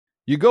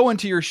You go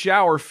into your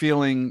shower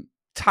feeling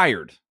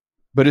tired,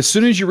 but as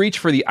soon as you reach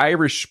for the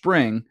Irish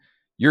Spring,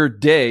 your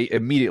day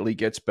immediately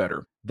gets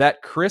better.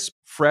 That crisp,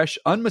 fresh,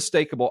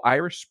 unmistakable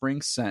Irish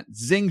Spring scent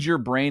zings your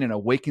brain and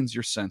awakens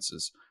your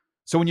senses.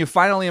 So when you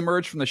finally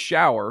emerge from the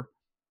shower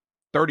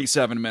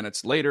 37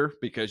 minutes later,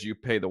 because you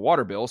pay the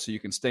water bill so you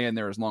can stay in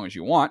there as long as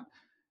you want,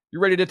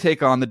 you're ready to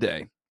take on the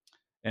day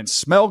and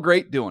smell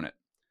great doing it.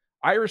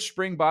 Irish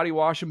Spring Body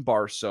Wash and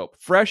Bar Soap.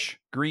 Fresh,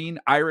 green,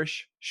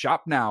 Irish.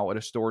 Shop now at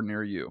a store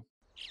near you.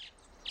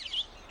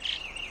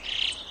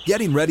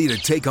 Getting ready to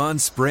take on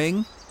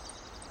spring?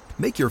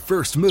 Make your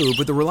first move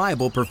with the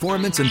reliable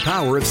performance and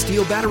power of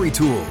Steel battery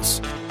tools.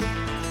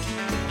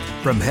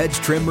 From hedge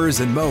trimmers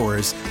and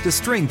mowers to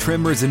string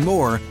trimmers and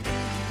more,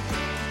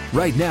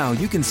 right now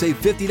you can save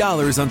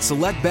 $50 on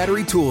select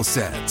battery tool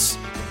sets.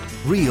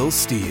 Real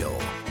Steel.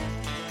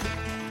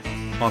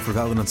 Offer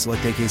valid on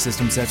select AK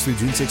system sets through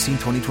June 16,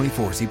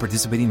 2024. See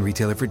participating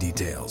retailer for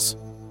details.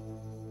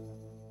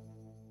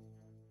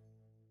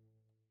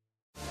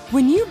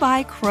 When you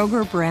buy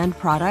Kroger brand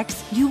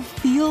products, you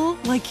feel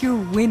like you're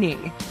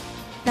winning.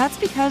 That's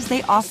because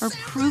they offer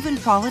proven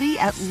quality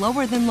at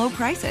lower than low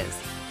prices.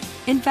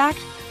 In fact,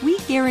 we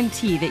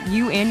guarantee that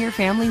you and your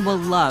family will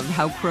love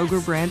how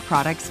Kroger brand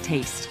products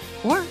taste,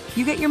 or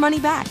you get your money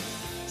back.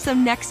 So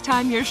next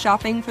time you're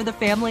shopping for the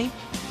family,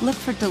 look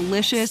for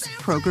delicious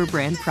Kroger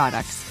brand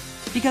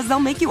products, because they'll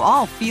make you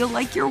all feel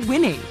like you're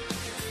winning.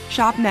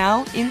 Shop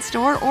now,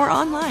 in-store, or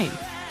online.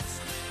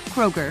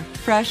 Kroger,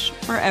 fresh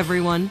for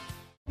everyone.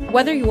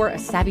 Whether you're a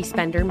savvy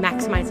spender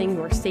maximizing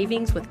your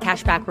savings with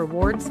cashback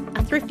rewards,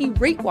 a thrifty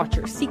rate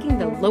watcher seeking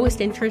the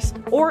lowest interest,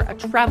 or a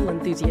travel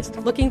enthusiast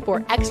looking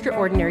for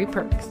extraordinary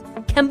perks,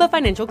 Kemba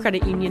Financial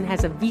Credit Union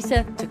has a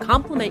visa to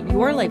complement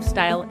your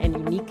lifestyle and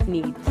unique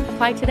needs.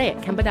 Apply today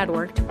at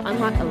Kemba.org to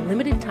unlock a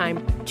limited-time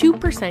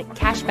 2%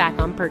 cash back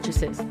on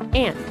purchases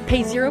and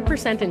pay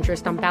 0%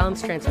 interest on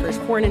balance transfers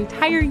for an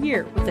entire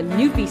year with a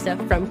new visa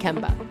from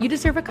Kemba. You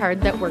deserve a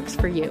card that works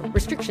for you.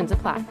 Restrictions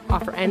apply.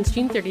 Offer ends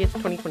June 30th,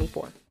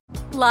 2024.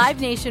 Live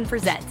Nation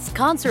presents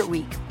Concert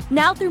Week.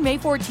 Now through May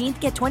 14th,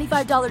 get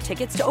 $25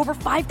 tickets to over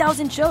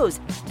 5,000 shows.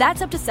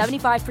 That's up to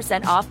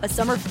 75% off a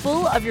summer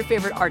full of your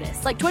favorite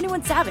artists like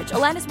 21 Savage,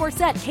 Alanis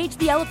Morissette, Cage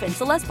the Elephant,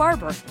 Celeste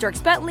Barber,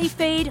 Dierks Bentley,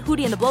 Fade,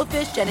 Hootie and the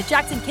Blowfish, Janet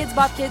Jackson, Kids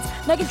Bop Kids,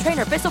 Meghan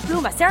Trainor, Peso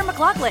Pluma, Sarah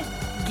McLachlan.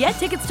 Get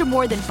tickets to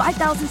more than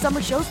 5,000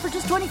 summer shows for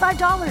just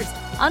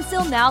 $25. On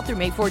sale now through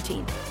May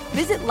 14th.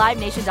 Visit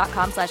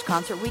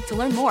livenation.com/Concert Week to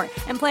learn more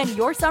and plan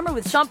your summer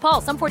with Sean Paul,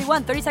 Sum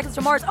 41, 30 Seconds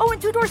to Mars,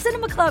 and Two Door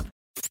Cinema Club.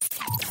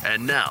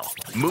 And now,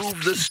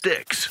 Move the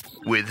Sticks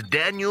with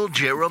Daniel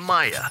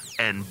Jeremiah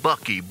and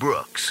Bucky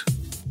Brooks.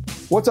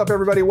 What's up,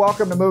 everybody?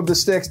 Welcome to Move the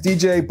Sticks.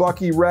 DJ,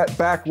 Bucky, Rhett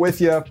back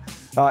with you.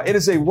 It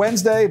is a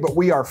Wednesday, but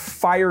we are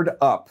fired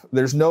up.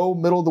 There's no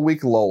middle of the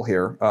week lull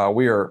here.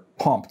 We are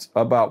pumped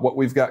about what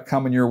we've got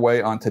coming your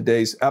way on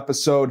today's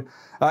episode,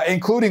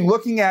 including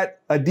looking at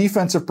a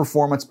defensive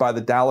performance by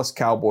the Dallas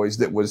Cowboys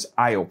that was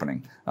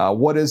eye-opening.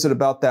 What is it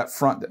about that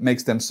front that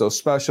makes them so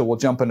special? We'll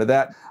jump into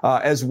that,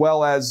 as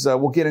well as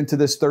we'll get into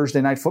this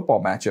Thursday night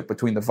football matchup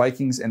between the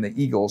Vikings and the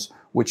Eagles,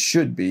 which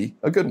should be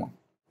a good one.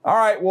 All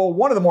right, well,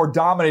 one of the more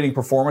dominating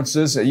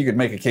performances, you could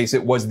make a case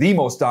it was the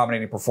most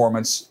dominating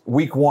performance,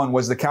 week one,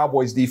 was the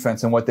Cowboys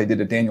defense and what they did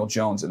to Daniel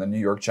Jones and the New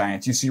York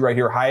Giants. You see right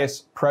here,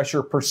 highest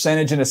pressure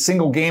percentage in a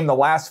single game the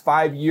last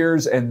 5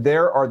 years, and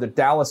there are the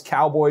Dallas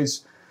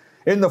Cowboys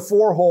in the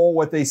four-hole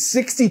with a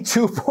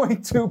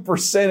 62.2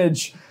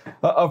 percentage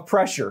of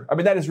pressure. I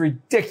mean, that is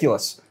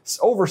ridiculous. It's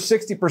over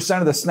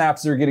 60% of the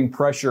snaps they're getting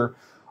pressure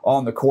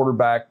on the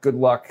quarterback. Good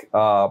luck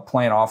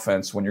playing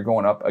offense when you're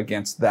going up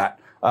against that.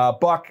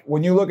 Buck,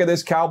 when you look at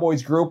this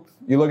Cowboys group,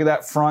 you look at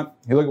that front,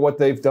 you look at what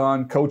they've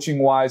done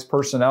coaching-wise,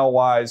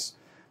 personnel-wise,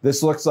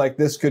 this looks like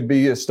this could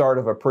be a start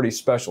of a pretty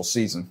special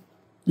season.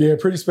 Yeah,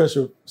 pretty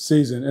special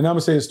season. And I'm going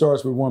to say it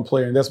starts with one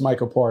player, and that's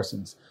Micah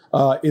Parsons.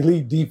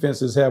 Elite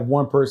defenses have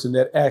one person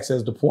that acts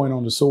as the point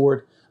on the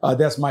sword.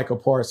 That's Micah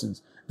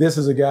Parsons. This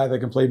is a guy that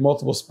can play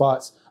multiple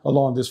spots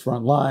along this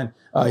front line.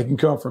 He can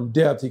come from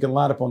depth. He can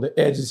line up on the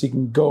edges. He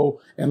can go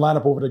and line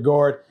up over the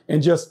guard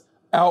and just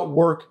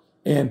outwork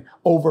and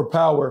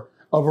overpower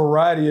a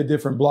variety of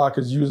different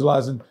blockers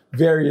utilizing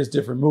various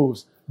different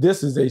moves.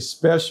 This is a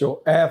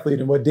special athlete.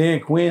 And what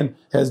Dan Quinn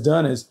has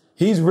done is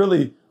he's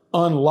really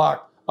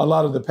unlocked a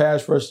lot of the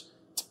pass rush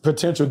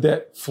potential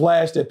that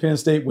flashed at Penn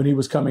State when he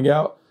was coming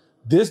out.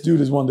 This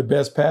dude is one of the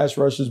best pass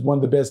rushers, one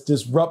of the best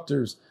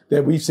disruptors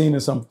that we've seen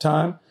in some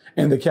time.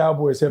 And the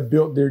Cowboys have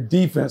built their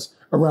defense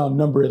around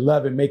number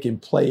 11, making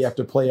play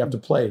after play after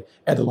play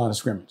at the line of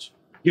scrimmage.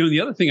 You know,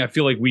 the other thing I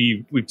feel like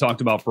we've talked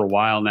about for a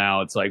while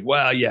now, it's like,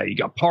 well, yeah, you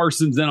got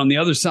Parsons. Then on the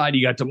other side,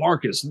 you got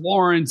DeMarcus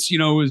Lawrence, you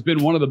know, who's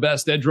been one of the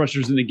best edge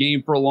rushers in the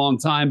game for a long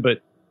time.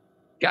 But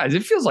guys,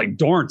 it feels like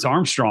Dorrance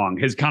Armstrong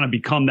has kind of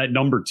become that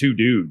number two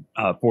dude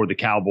for the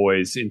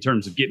Cowboys in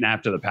terms of getting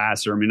after the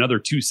passer. I mean, another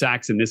 2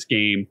 sacks in this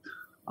game.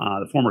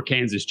 The former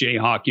Kansas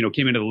Jayhawk, you know,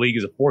 came into the league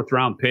as a 4th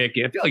round pick.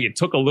 I feel like it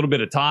took a little bit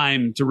of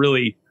time to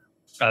really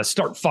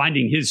start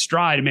finding his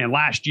stride. Man,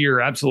 last year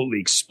absolutely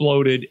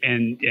exploded,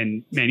 and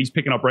man, he's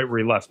picking up right where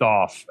he left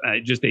off.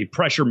 Just a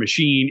pressure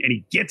machine, and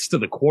he gets to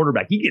the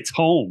quarterback. He gets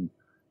home,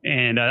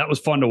 and that was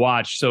fun to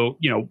watch. So,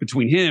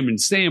 between him and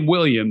Sam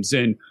Williams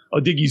and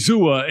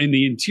Odigizua in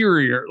the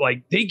interior,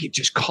 like, they could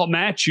just come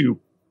at you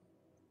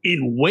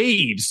in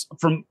waves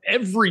from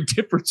every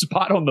different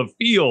spot on the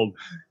field.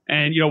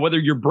 And, whether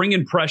you're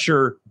bringing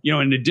pressure,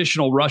 an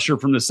additional rusher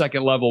from the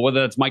second level, whether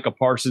that's Micah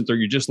Parsons or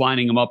you're just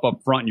lining them up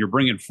front and you're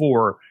bringing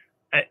 4,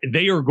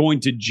 they are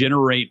going to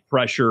generate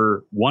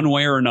pressure one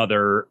way or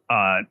another.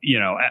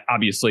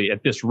 Obviously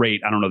at this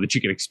rate, I don't know that you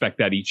can expect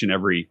that each and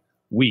every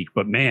week,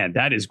 but man,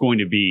 that is going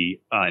to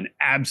be an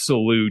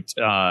absolute,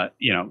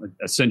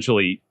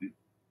 essentially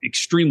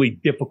extremely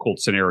difficult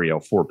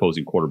scenario for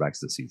opposing quarterbacks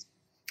this season.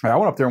 I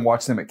went up there and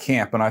watched them at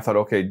camp, and I thought,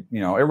 okay,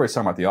 everybody's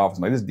talking about the offense.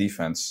 Like, this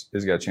defense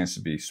has got a chance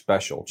to be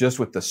special just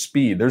with the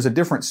speed. There's a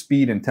different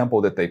speed and tempo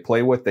that they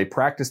play with. They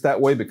practice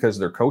that way because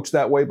they're coached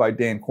that way by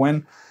Dan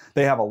Quinn.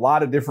 They have a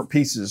lot of different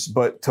pieces.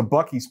 But to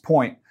Bucky's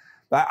point,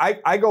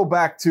 I go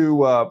back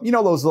to,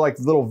 those like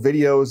little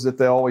videos that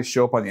they always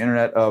show up on the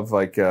internet of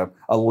like a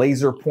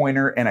laser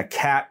pointer and a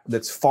cat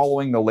that's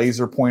following the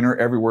laser pointer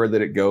everywhere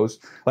that it goes.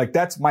 Like,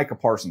 that's Micah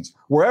Parsons.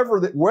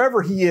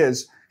 Wherever he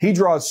is, he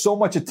draws so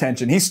much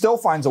attention. He still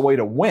finds a way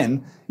to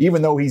win,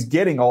 even though he's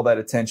getting all that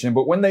attention.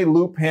 But when they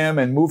loop him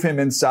and move him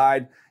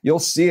inside, you'll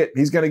see it.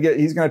 He's going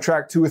to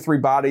track 2 or 3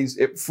 bodies.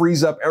 It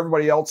frees up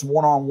everybody else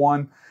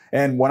one-on-one.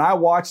 And when I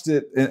watched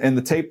it in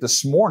the tape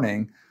this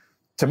morning,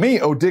 to me,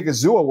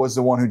 Odigizua was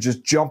the one who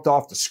just jumped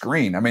off the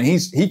screen. I mean,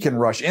 he can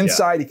rush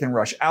inside. Yeah. He can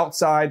rush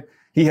outside.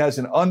 He has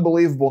an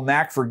unbelievable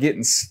knack for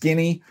getting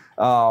skinny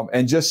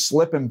and just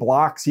slipping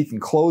blocks. He can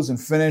close and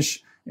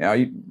finish.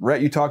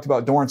 Rhett, you talked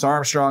about Dorrance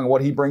Armstrong and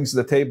what he brings to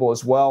the table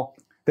as well.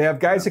 They have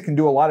guys that can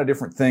do a lot of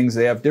different things.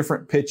 They have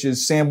different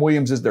pitches. Sam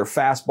Williams is their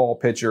fastball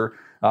pitcher.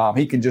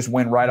 He can just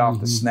win right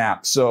off the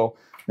snap. So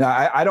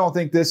now I don't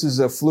think this is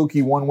a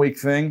fluky 1-week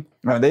thing.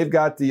 They've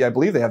got I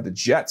believe they have the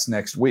Jets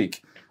next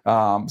week.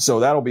 So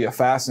that'll be a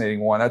fascinating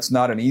one. That's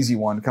not an easy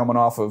one, coming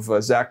off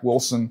of Zach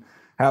Wilson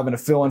having to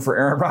fill in for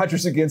Aaron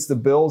Rodgers against the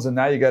Bills, and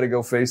now you got to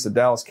go face the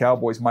Dallas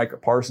Cowboys, Micah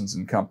Parsons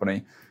and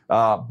company.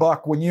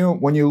 Buck, when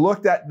you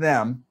looked at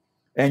them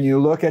and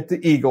you look at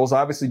the Eagles,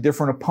 obviously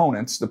different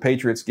opponents. The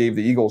Patriots gave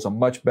the Eagles a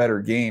much better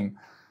game.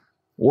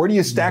 Where do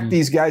you stack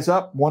these guys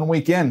up 1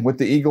 week in with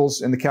the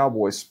Eagles and the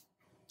Cowboys?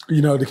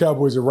 The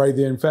Cowboys are right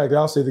there. In fact,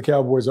 I'll say the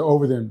Cowboys are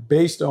over them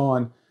based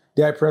on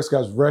Dak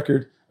Prescott's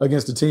record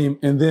against the team.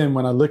 And then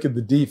when I look at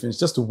the defense,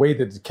 just the way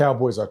that the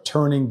Cowboys are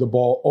turning the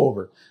ball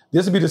over.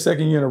 This will be the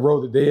second year in a row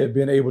that they have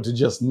been able to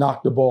just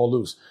knock the ball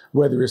loose,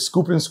 whether it's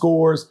scooping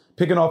scores,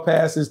 picking off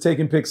passes,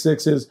 taking pick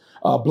sixes,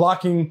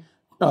 blocking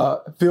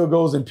field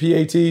goals and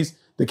PATs.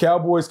 The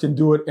Cowboys can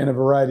do it in a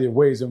variety of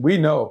ways. And we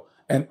know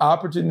an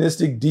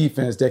opportunistic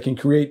defense that can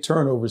create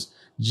turnovers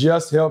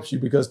just helps you,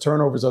 because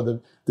turnovers are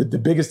the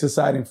biggest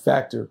deciding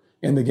factor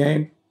in the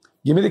game.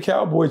 Give me the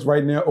Cowboys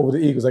right now over the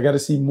Eagles. I got to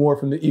see more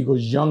from the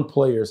Eagles' young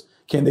players.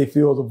 Can they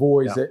fill the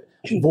void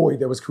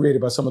that was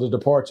created by some of the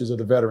departures of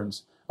the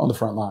veterans on the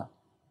front line?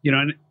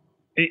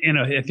 And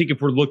I think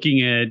if we're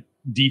looking at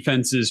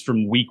defenses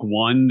from week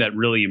 1 that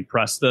really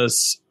impressed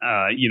us,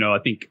 I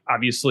think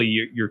obviously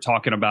you're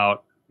talking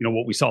about,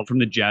 what we saw from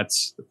the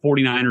Jets, the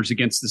 49ers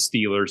against the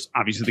Steelers,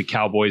 obviously the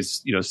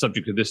Cowboys,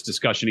 subject to this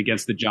discussion,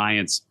 against the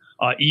Giants.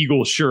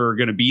 Eagles sure are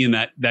going to be in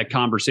that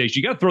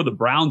conversation. You got to throw the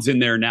Browns in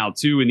there now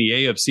too in the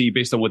AFC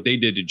based on what they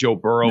did to Joe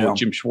Burrow and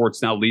Jim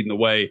Schwartz now leading the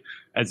way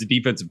as the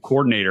defensive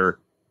coordinator.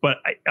 But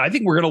I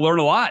think we're going to learn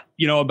a lot,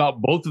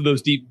 about both of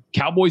those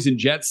Cowboys and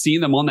Jets,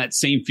 seeing them on that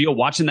same field,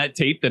 watching that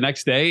tape the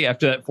next day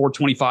after that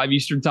 4:25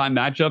 Eastern time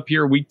matchup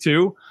here week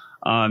 2.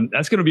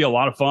 That's going to be a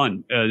lot of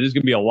fun. There's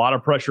going to be a lot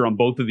of pressure on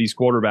both of these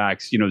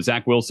quarterbacks.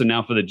 Zach Wilson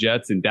now for the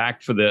Jets and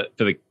Dak for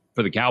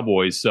the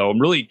Cowboys. So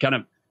I'm really kind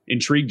of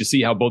intrigued to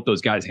see how both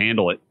those guys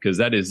handle it, because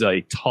that is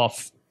a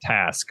tough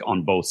task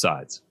on both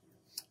sides.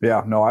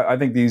 Yeah, no, I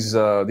think these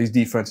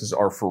defenses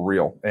are for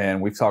real.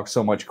 And we've talked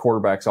so much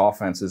quarterbacks,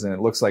 offenses, and it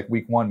looks like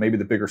week 1, maybe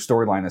the bigger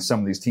storyline is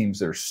some of these teams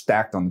that are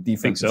stacked on the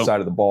defensive side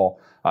of the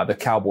ball. The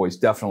Cowboys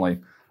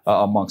definitely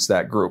amongst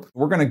that group.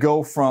 We're going to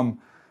go from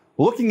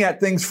looking at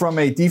things from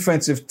a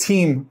defensive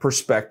team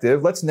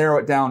perspective. Let's narrow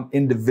it down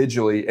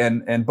individually.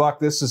 And Buck,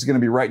 this is going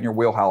to be right in your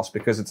wheelhouse,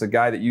 because it's a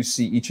guy that you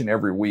see each and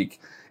every week.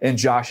 And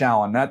Josh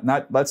Allen,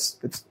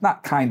 it's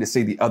not kind to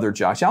say the other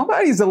Josh Allen,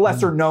 but he's the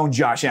lesser known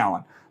Josh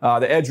Allen.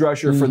 The edge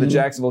rusher for the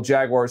Jacksonville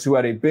Jaguars, who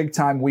had a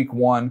big-time week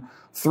 1,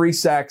 3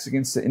 sacks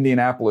against the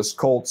Indianapolis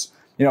Colts.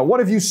 What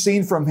have you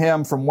seen from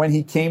him from when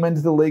he came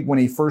into the league, when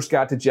he first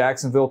got to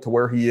Jacksonville, to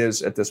where he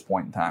is at this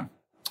point in time?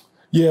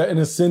 Yeah, an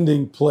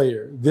ascending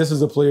player. This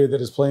is a player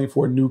that is playing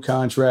for a new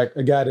contract,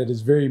 a guy that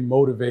is very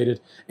motivated,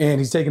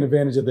 and he's taking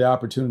advantage of the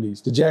opportunities.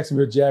 The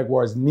Jacksonville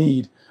Jaguars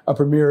need a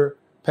premier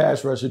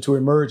pass rusher to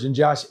emerge, and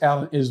Josh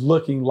Allen is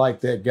looking like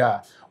that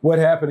guy. What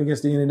happened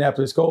against the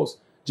Indianapolis Colts?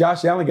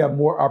 Josh Allen got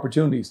more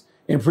opportunities.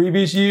 In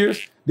previous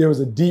years, there was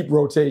a deep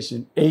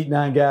rotation,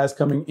 8-9 guys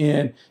coming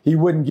in. He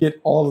wouldn't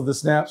get all of the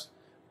snaps.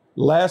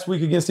 Last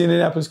week against the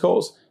Indianapolis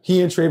Colts,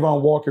 he and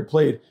Trayvon Walker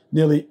played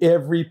nearly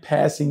every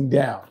passing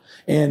down.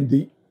 And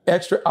the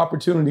extra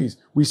opportunities,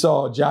 we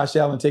saw Josh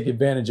Allen take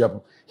advantage of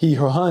them. He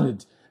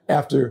hunted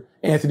after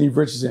Anthony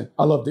Richardson.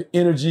 I love the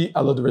energy.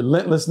 I love the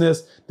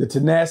relentlessness, the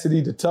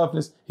tenacity, the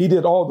toughness. He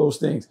did all those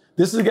things.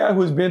 This is a guy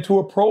who has been to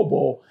a Pro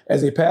Bowl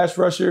as a pass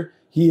rusher.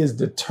 He is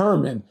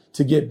determined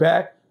to get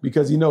back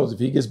because he knows if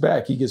he gets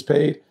back, he gets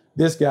paid.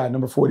 This guy,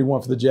 number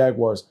 41 for the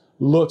Jaguars,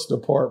 looks the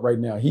part right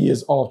now. He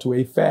is off to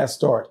a fast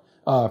start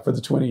for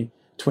the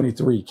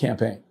 2023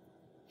 campaign.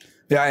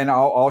 Yeah, and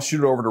I'll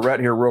shoot it over to Rhett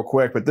here real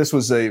quick, but this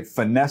was a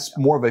finesse,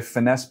 more of a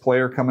finesse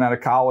player coming out of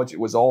college. It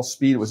was all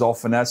speed. It was all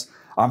finesse.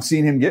 I'm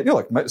seeing him get,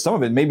 like some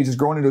of it maybe just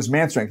growing into his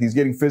man strength. He's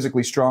getting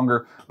physically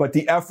stronger, but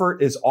the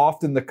effort is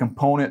often the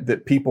component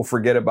that people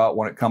forget about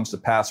when it comes to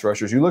pass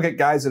rushers. You look at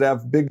guys that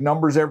have big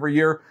numbers every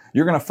year,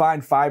 you're going to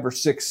find 5 or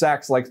 6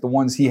 sacks like the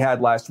ones he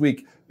had last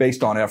week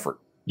based on effort.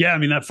 Yeah, I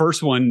mean, that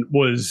first one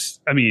was,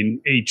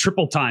 a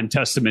triple time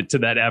testament to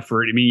that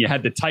effort. I mean, you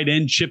had the tight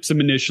end chips him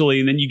initially,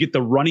 and then you get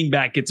the running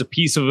back gets a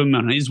piece of him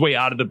on his way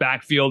out of the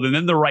backfield, and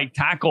then the right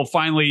tackle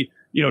finally,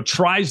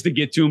 tries to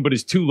get to him, but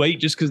is too late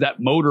just because that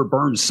motor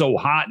burns so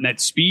hot and that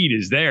speed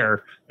is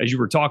there, as you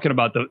were talking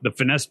about, the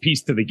finesse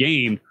piece to the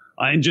game,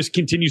 and just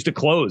continues to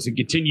close. It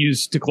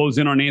continues to close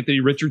in on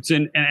Anthony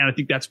Richardson, and I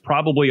think that's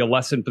probably a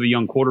lesson for the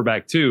young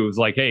quarterback too. It's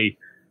like, hey,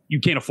 you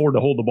can't afford to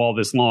hold the ball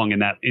this long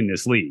in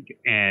this league.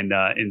 And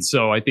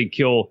so I think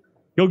he'll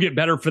get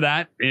better for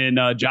that. And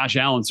Josh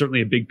Allen,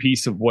 certainly a big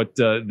piece of what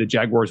the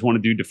Jaguars want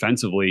to do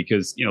defensively,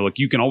 because, look,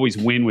 you can always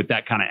win with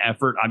that kind of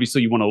effort.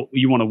 Obviously you want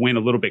to win a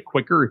little bit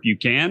quicker if you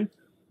can,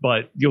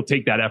 but you'll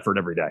take that effort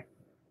every day.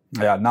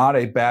 Yeah, not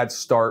a bad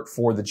start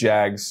for the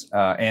Jags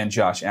and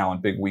Josh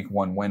Allen. Big week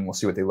 1 win. We'll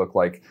see what they look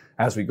like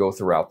as we go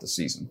throughout the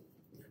season.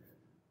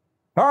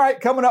 All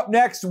right, coming up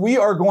next, we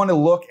are going to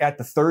look at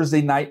the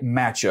Thursday night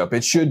matchup.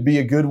 It should be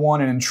a good one,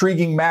 an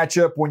intriguing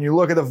matchup when you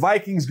look at the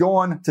Vikings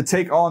going to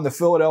take on the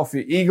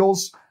Philadelphia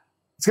Eagles.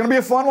 It's going to be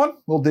a fun one.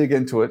 We'll dig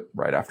into it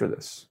right after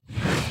this.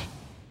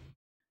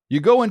 You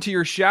go into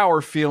your shower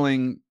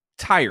feeling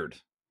tired,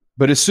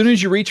 but as soon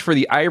as you reach for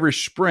the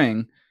Irish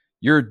Spring,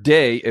 your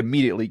day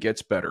immediately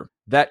gets better.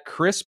 That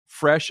crisp,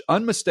 fresh,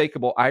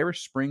 unmistakable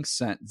Irish Spring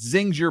scent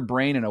zings your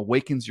brain and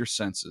awakens your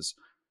senses.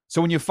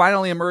 So when you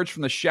finally emerge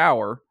from the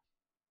shower,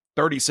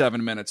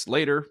 37 minutes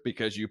later,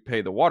 because you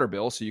pay the water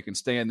bill so you can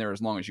stay in there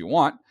as long as you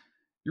want,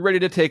 you're ready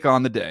to take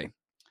on the day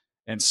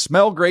and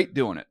smell great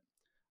doing it.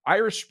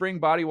 Irish Spring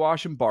Body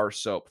Wash and Bar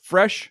Soap.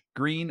 Fresh,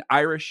 green,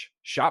 Irish.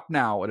 Shop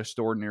now at a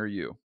store near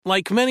you.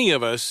 Like many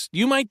of us,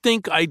 you might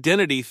think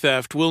identity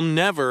theft will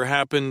never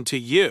happen to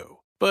you.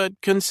 But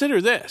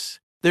consider this.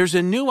 There's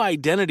a new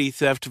identity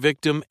theft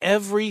victim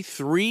every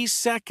 3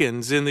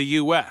 seconds in the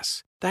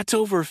U.S. That's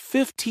over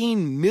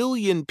 15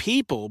 million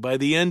people by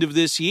the end of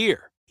this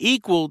year,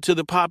 equal to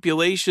the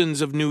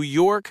populations of New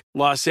York,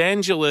 Los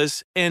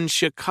Angeles, and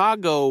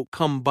Chicago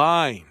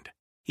combined.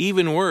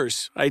 Even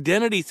worse,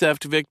 identity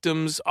theft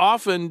victims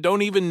often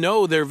don't even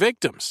know they're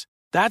victims.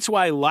 That's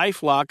why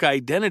LifeLock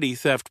Identity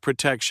Theft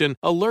Protection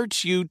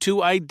alerts you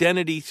to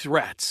identity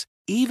threats,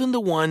 even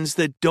the ones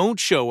that don't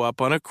show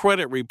up on a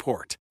credit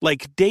report,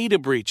 like data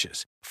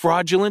breaches,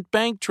 fraudulent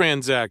bank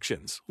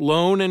transactions,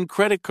 loan and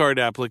credit card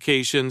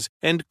applications,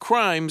 and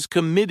crimes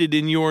committed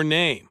in your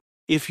name.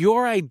 If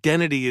your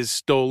identity is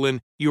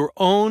stolen, your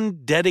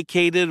own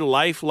dedicated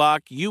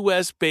LifeLock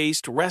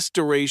U.S.-based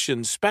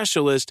restoration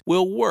specialist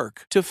will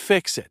work to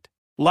fix it.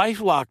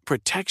 LifeLock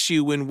protects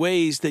you in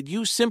ways that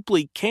you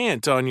simply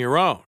can't on your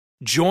own.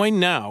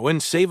 Join now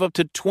and save up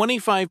to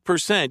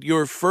 25%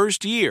 your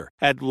first year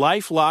at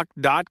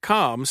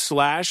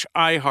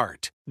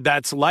LifeLock.com/iHeart.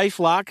 That's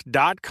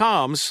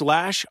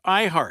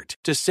LifeLock.com/iHeart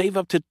to save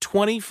up to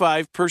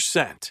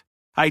 25%.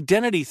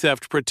 Identity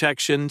theft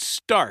protection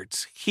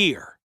starts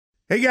here.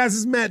 Hey guys, this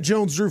is Matt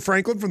Jones, Drew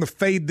Franklin from the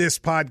Fade This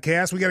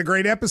podcast. We got a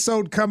great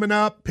episode coming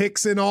up,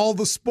 picks in all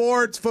the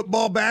sports,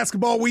 football,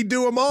 basketball, we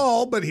do them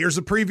all, but here's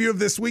a preview of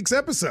this week's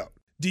episode.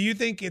 Do you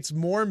think it's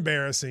more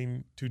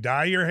embarrassing to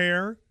dye your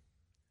hair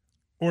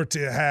or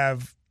to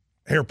have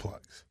hair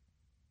plugs?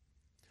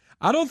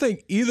 I don't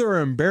think either are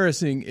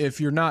embarrassing if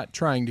you're not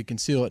trying to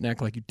conceal it and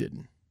act like you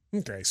didn't.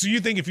 Okay, so you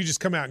think if you just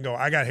come out and go,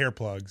 I got hair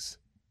plugs.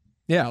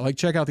 Yeah, like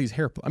check out these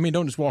hair plugs. I mean,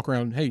 don't just walk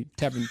around, hey,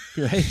 tapping,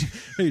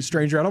 hey,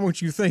 stranger, I don't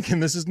want you thinking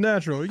this is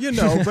natural, but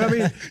I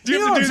mean. Do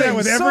you have to do that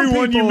with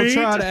everyone you meet? Some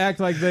people try to act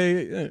like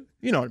they,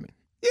 you know what I mean.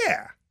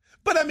 Yeah,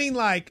 but I mean,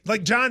 like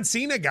John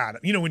Cena got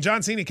it. When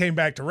John Cena came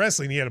back to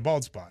wrestling, he had a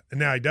bald spot, and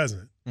now he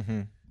doesn't.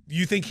 Mm-hmm.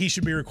 You think he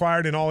should be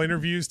required in all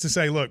interviews to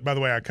say, look, by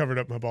the way, I covered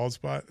up my bald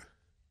spot?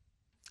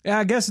 Yeah,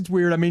 I guess it's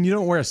weird. I mean, you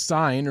don't wear a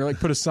sign or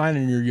put a sign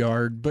in your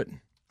yard, but.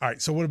 All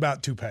right, so what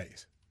about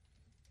toupees?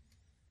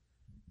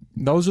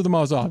 Those are the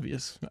most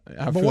obvious.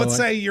 But let's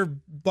say you're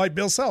like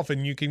Bill Self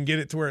and you can get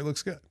it to where it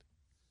looks good.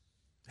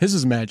 His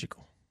is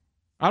magical.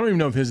 I don't even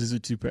know if his is a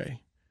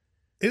toupee.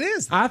 It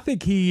is. I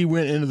think he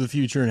went into the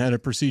future and had a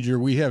procedure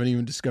we haven't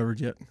even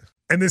discovered yet.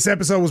 And this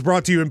episode was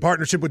brought to you in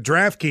partnership with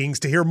DraftKings.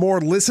 To hear more,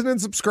 listen and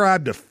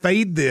subscribe to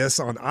Fade This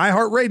on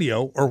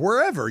iHeartRadio or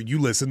wherever you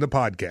listen to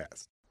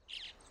podcasts.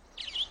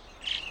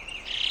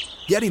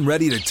 Getting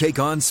ready to take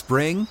on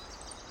spring?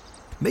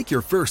 Make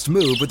your first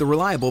move with the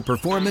reliable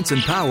performance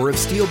and power of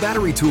Steel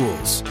battery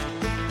tools.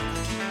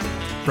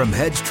 From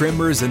hedge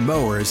trimmers and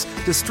mowers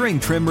to string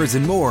trimmers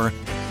and more,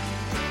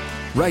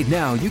 right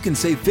now you can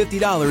save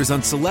 $50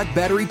 on select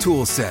battery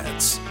tool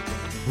sets.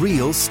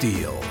 Real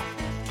Steel.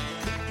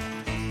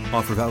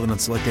 Offer valid on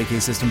select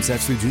AK system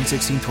sets through June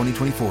 16,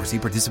 2024. See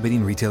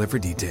participating retailer for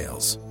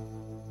details.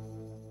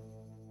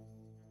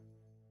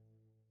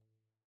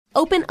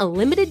 Open a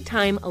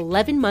limited-time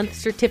 11-month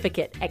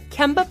certificate at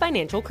Kemba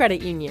Financial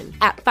Credit Union.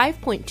 At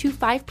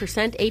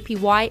 5.25%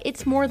 APY,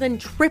 it's more than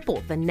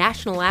triple the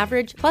national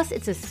average, plus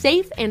it's a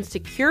safe and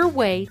secure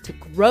way to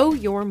grow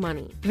your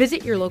money.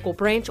 Visit your local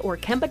branch or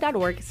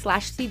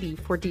kemba.org/CD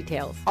for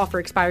details. Offer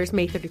expires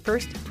May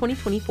 31st,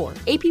 2024.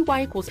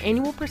 APY equals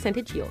annual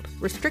percentage yield.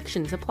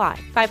 Restrictions apply.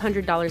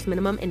 $500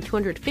 minimum and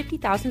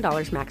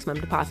 $250,000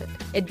 maximum deposit.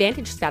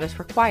 Advantage status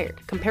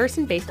required.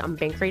 Comparison based on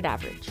bank rate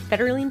average.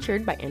 Federally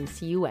insured by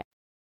NCUA.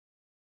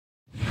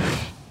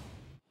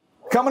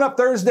 Coming up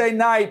Thursday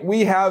night,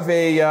 we have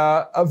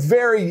a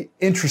very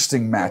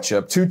interesting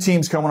matchup. Two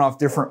teams coming off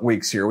different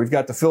weeks here. We've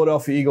got the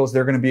Philadelphia Eagles.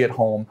 They're going to be at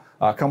home,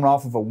 coming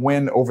off of a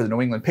win over the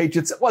New England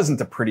Patriots. It wasn't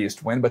the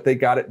prettiest win, but they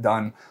got it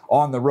done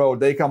on the road.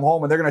 They come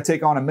home, and they're going to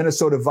take on a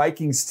Minnesota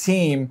Vikings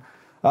team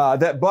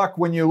that, Buck,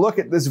 when you look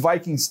at this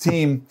Vikings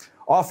team,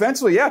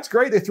 offensively, yeah, it's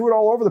great. They threw it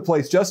all over the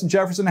place. Justin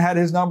Jefferson had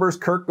his numbers.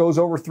 Kirk goes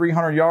over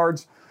 300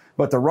 yards.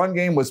 But the run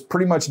game was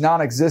pretty much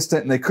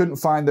non-existent, and they couldn't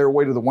find their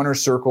way to the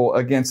winner's circle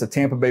against a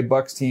Tampa Bay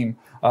Bucs team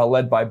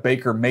led by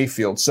Baker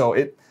Mayfield. So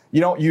you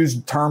don't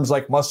use terms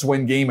like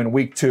must-win game in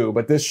week 2,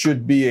 but this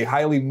should be a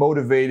highly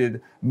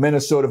motivated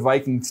Minnesota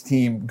Vikings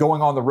team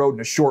going on the road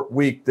in a short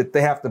week that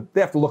they have to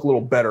look a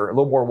little better, a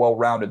little more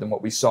well-rounded than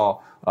what we saw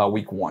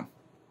week 1.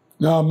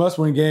 No, a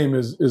must-win game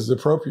is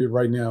appropriate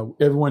right now.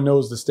 Everyone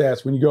knows the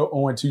stats. When you go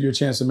 0-2, your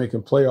chance of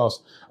making playoffs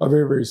are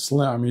very, very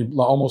slim. I mean,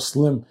 almost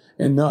slim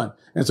and none.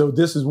 And so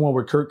this is one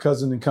where Kirk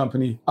Cousins and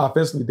company,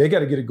 offensively, they got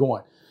to get it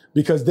going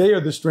because they are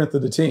the strength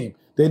of the team.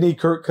 They need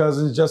Kirk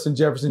Cousins, Justin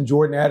Jefferson,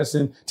 Jordan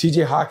Addison,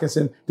 T.J.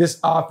 Hawkinson, this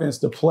offense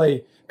to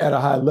play at a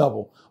high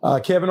level.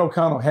 Kevin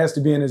O'Connell has to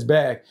be in his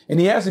bag,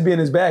 and he has to be in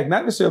his bag,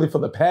 not necessarily for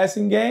the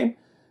passing game.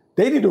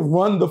 They need to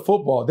run the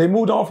football. They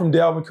moved on from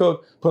Dalvin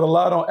Cook, put a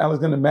lot on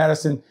Alexander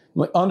Mattison,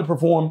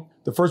 underperformed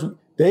the first week.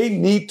 They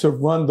need to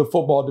run the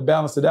football to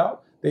balance it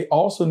out. They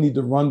also need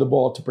to run the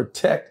ball to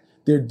protect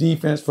their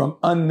defense from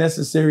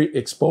unnecessary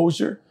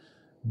exposure.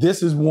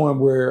 This is one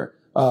where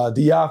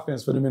the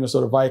offense for the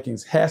Minnesota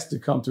Vikings has to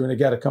come through, and they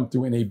got to come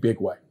through in a big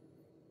way.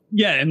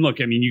 Yeah, and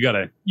look, I mean, you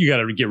gotta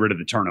get rid of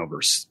the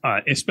turnovers,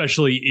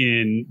 especially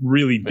in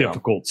really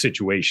difficult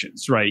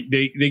situations, right?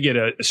 They get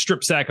a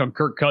strip sack on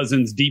Kirk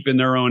Cousins deep in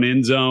their own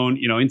end zone,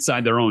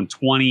 inside their own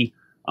 20.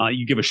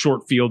 You give a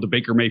short field to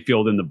Baker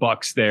Mayfield and the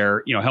Bucs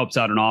there, helps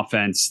out an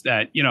offense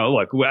that,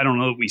 look, I don't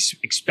know that we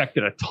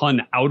expected a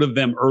ton out of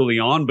them early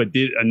on, but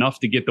did enough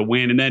to get the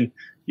win. And then,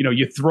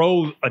 you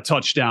throw a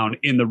touchdown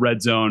in the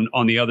red zone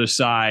on the other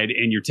side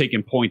and you're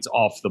taking points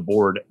off the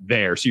board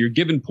there. So you're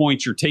giving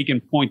points, you're taking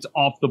points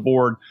off the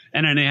board.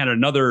 And then they had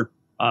another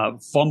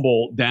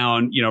fumble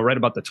down, right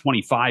about the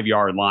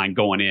 25-yard line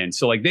going in.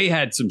 So they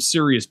had some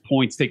serious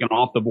points taken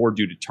off the board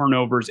due to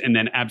turnovers and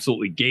then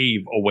absolutely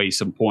gave away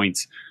some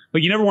points.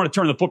 But you never want to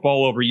turn the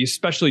football over. You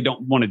especially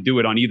don't want to do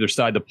it on either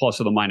side, the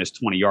plus or the minus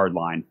 20-yard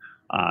line.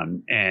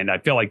 And I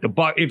feel like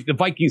if the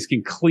Vikings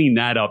can clean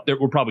that up,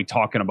 we're probably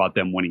talking about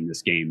them winning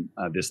this game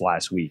this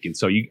last week. And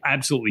so you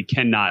absolutely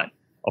cannot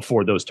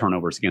afford those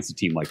turnovers against a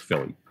team like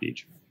Philly.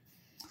 Beach.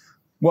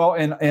 Well,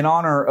 in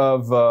honor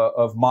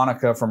of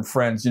Monica from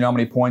Friends, you know how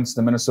many points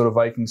the Minnesota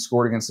Vikings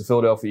scored against the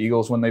Philadelphia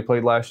Eagles when they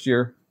played last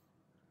year?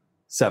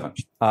 7.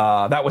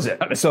 That was it.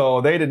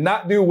 So they did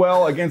not do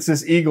well against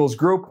this Eagles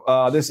group.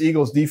 This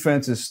Eagles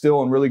defense is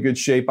still in really good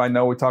shape. I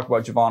know we talked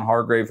about Javon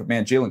Hargrave, but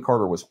man, Jalen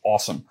Carter was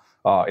awesome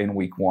in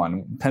week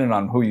 1. Depending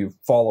on who you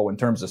follow in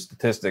terms of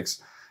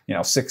statistics,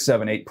 6,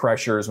 7, 8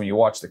 pressures. When you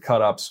watch the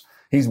cut-ups,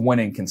 he's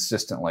winning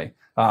consistently.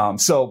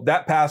 So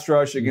that pass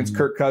rush against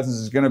Kirk Cousins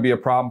is going to be a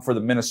problem for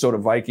the Minnesota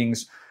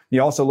Vikings.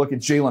 You also look at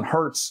Jalen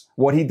Hurts,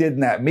 what he did in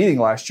that meeting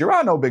last year.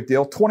 No big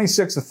deal.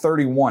 26 of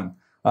 31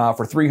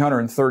 for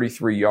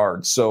 333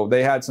 yards. So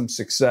they had some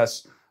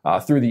success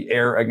through the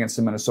air against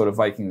the Minnesota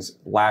Vikings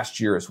last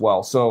year as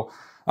well. So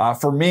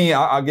for me,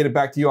 I'll get it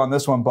back to you on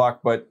this one,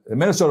 Buck, but the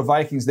Minnesota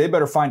Vikings, they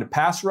better find a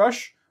pass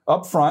rush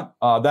up front.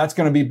 That's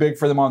going to be big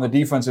for them on the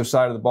defensive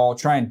side of the ball.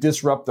 Try and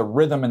disrupt the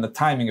rhythm and the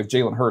timing of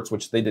Jalen Hurts,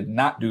 which they did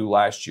not do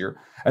last year.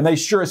 And they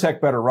sure as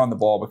heck better run the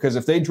ball, because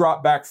if they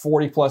drop back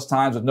 40-plus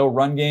times with no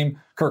run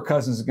game, Kirk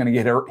Cousins is going to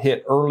get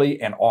hit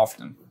early and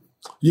often.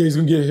 Yeah, he's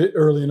going to get hit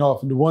early and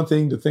often. The one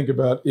thing to think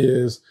about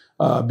is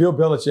Bill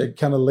Belichick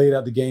kind of laid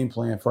out the game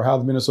plan for how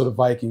the Minnesota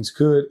Vikings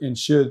could and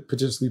should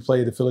potentially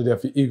play the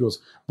Philadelphia Eagles.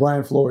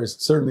 Brian Flores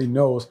certainly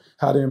knows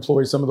how to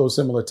employ some of those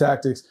similar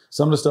tactics.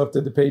 Some of the stuff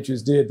that the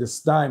Patriots did to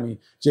stymie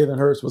Jalen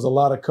Hurts was a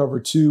lot of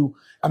cover zero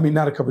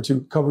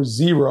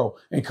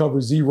and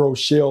cover zero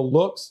shell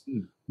looks.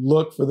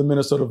 Look for the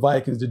Minnesota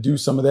Vikings to do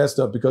some of that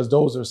stuff because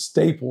those are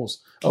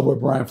staples of what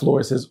Brian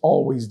Flores has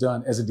always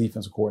done as a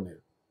defensive coordinator.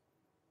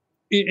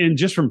 And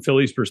just from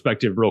Philly's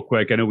perspective, real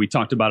quick, I know we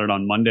talked about it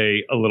on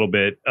Monday a little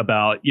bit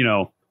about,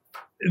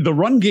 the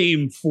run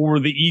game for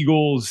the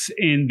Eagles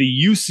and the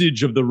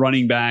usage of the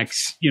running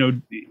backs.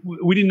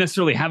 We didn't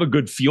necessarily have a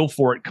good feel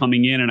for it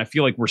coming in, and I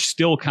feel like we're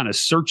still kind of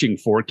searching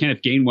for it.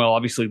 Kenneth Gainwell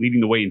obviously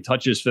leading the way in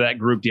touches for that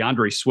group.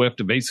 DeAndre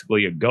Swift,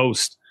 basically a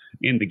ghost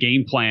in the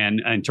game plan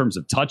in terms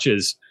of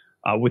touches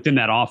within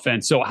that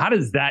offense. So how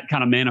does that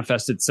kind of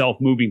manifest itself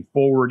moving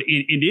forward?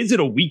 And is it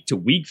a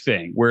week-to-week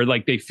thing where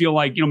they feel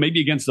like, maybe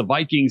against the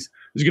Vikings,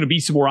 there's going to be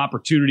some more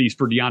opportunities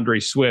for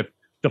DeAndre Swift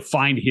to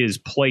find his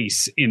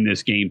place in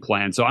this game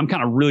plan? So I'm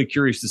kind of really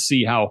curious to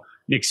see how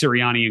Nick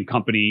Sirianni and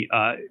company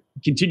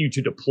continue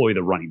to deploy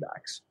the running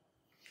backs.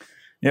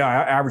 Yeah,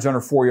 average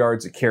under 4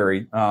 yards a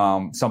carry,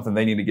 something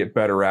they need to get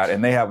better at.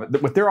 And they have,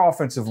 with their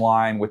offensive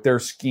line, with their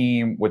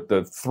scheme, with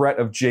the threat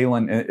of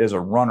Jalen as a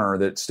runner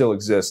that still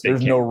exists,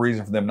 there's no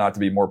reason for them not to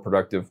be more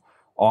productive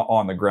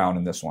on the ground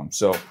in this one.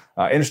 So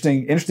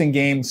interesting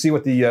game. See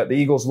what the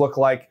Eagles look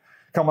like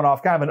coming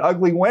off kind of an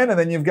ugly win. And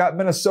then you've got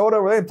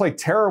Minnesota where they play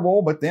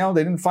terrible, but they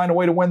didn't find a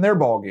way to win their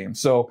ball game.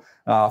 So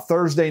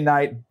Thursday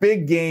night,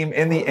 big game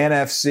in the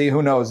NFC.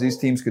 Who knows? These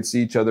teams could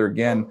see each other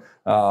again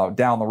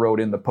down the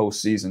road in the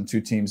postseason. Two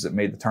teams that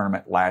made the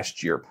tournament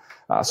last year.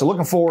 So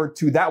looking forward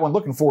to that one.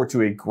 Looking forward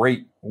to a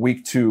great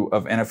week 2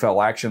 of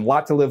NFL action. A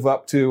lot to live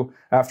up to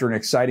after an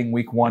exciting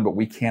week 1, but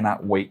we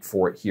cannot wait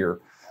for it here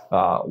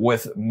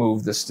with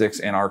Move the Sticks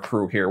and our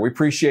crew here. We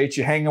appreciate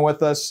you hanging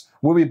with us.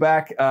 We'll be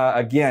back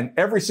again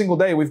every single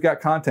day. We've got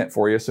content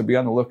for you, so be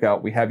on the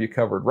lookout. We have you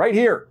covered right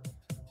here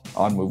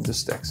on Move the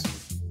Sticks.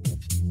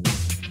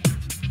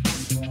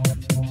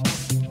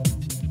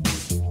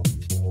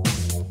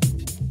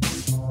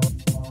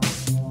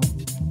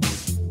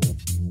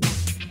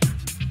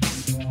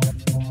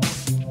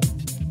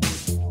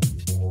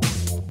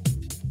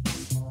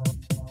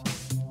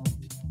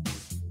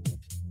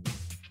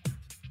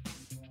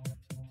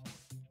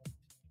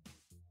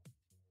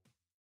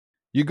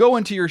 You go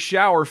into your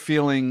shower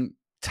feeling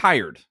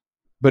tired,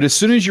 but as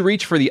soon as you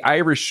reach for the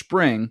Irish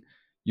Spring,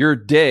 your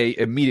day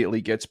immediately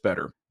gets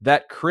better.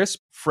 That crisp,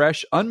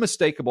 fresh,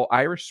 unmistakable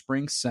Irish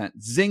Spring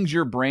scent zings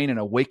your brain and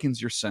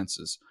awakens your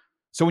senses.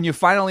 So when you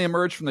finally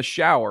emerge from the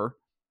shower,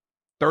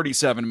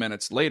 37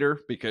 minutes later,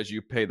 because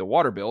you pay the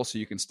water bill so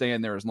you can stay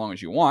in there as long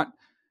as you want,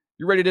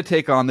 you're ready to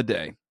take on the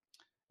day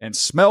and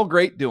smell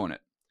great doing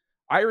it.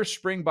 Irish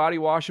Spring Body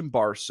Wash and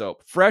Bar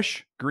Soap.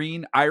 Fresh,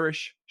 green,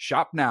 Irish.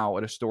 Shop now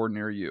at a store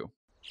near you.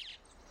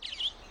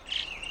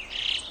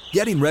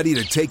 Getting ready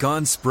to take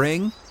on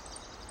spring?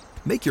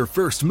 Make your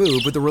first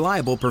move with the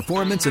reliable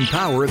performance and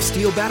power of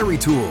Steel battery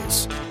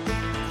tools.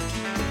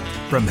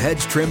 From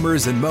hedge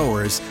trimmers and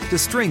mowers to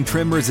string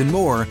trimmers and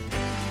more,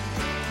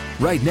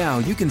 right now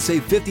you can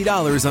save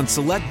 $50 on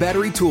select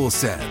battery tool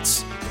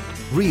sets.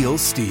 Real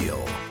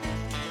Steel.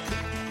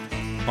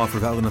 Offer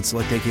valid on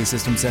select AK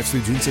system sets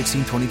through June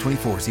 16,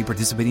 2024. See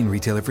participating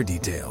retailer for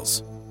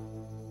details.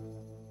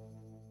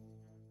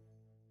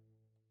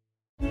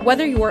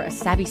 Whether you're a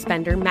savvy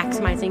spender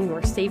maximizing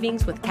your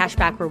savings with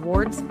cashback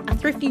rewards, a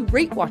thrifty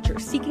rate watcher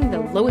seeking the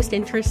lowest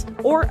interest,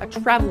 or a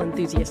travel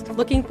enthusiast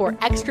looking for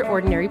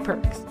extraordinary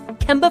perks,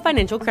 Kemba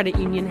Financial Credit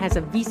Union has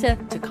a visa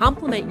to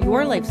complement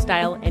your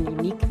lifestyle and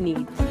unique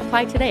needs.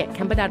 Apply today at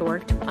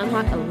Kemba.org to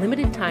unlock a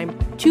limited time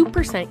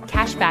 2%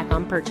 cash back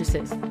on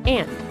purchases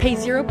and pay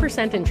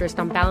 0% interest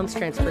on balance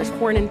transfers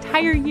for an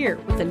entire year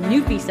with a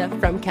new visa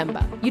from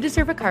Kemba. You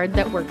deserve a card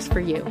that works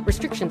for you.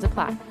 Restrictions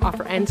apply.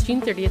 Offer ends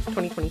June 30th,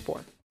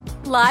 2024.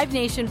 Live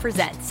Nation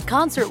presents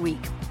Concert Week.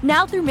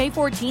 Now through May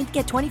 14th,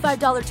 get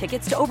 $25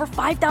 tickets to over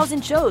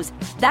 5,000 shows.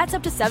 That's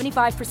up to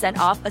 75%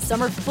 off a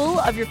summer full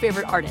of your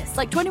favorite artists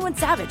like 21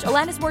 Savage,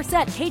 Alanis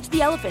Morissette, Cage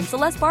the Elephant,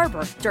 Celeste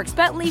Barber, Dierks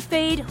Bentley,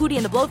 Fade, Hootie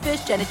and the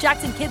Blowfish, Janet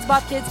Jackson, Kids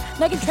Bop Kids,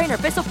 Meghan Trainor,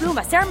 Bissell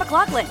Pluma, Sarah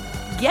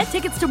McLachlan. Get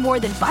tickets to more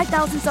than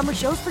 5,000 summer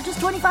shows for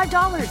just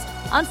 $25.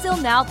 Until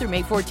now through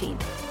May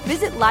 14th.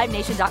 Visit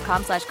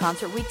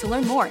LiveNation.com/Concert Week to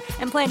learn more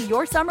and plan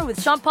your summer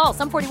with Sean Paul,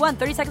 Sum 41,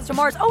 30 Seconds to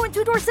Mars, and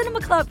Two Door Cinema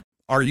Club.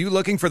 Are you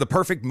looking for the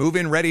perfect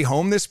move-in ready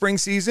home this spring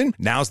season?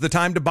 Now's the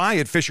time to buy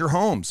at Fisher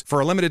Homes. For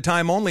a limited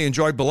time only,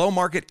 enjoy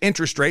below-market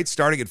interest rates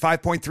starting at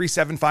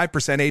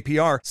 5.375%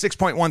 APR,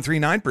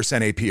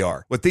 6.139%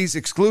 APR. With these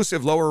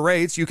exclusive lower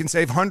rates, you can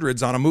save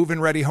hundreds on a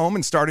move-in ready home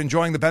and start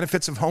enjoying the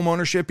benefits of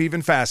homeownership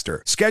even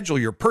faster. Schedule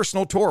your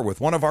personal tour with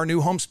one of our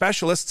new home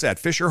specialists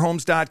at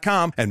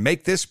FisherHomes.com and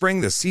make this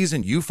spring the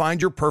season you find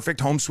your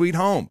perfect home sweet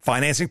home.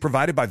 Financing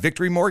provided by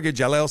Victory Mortgage,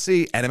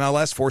 LLC,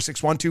 NMLS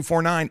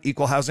 461249,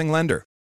 Equal Housing Lender.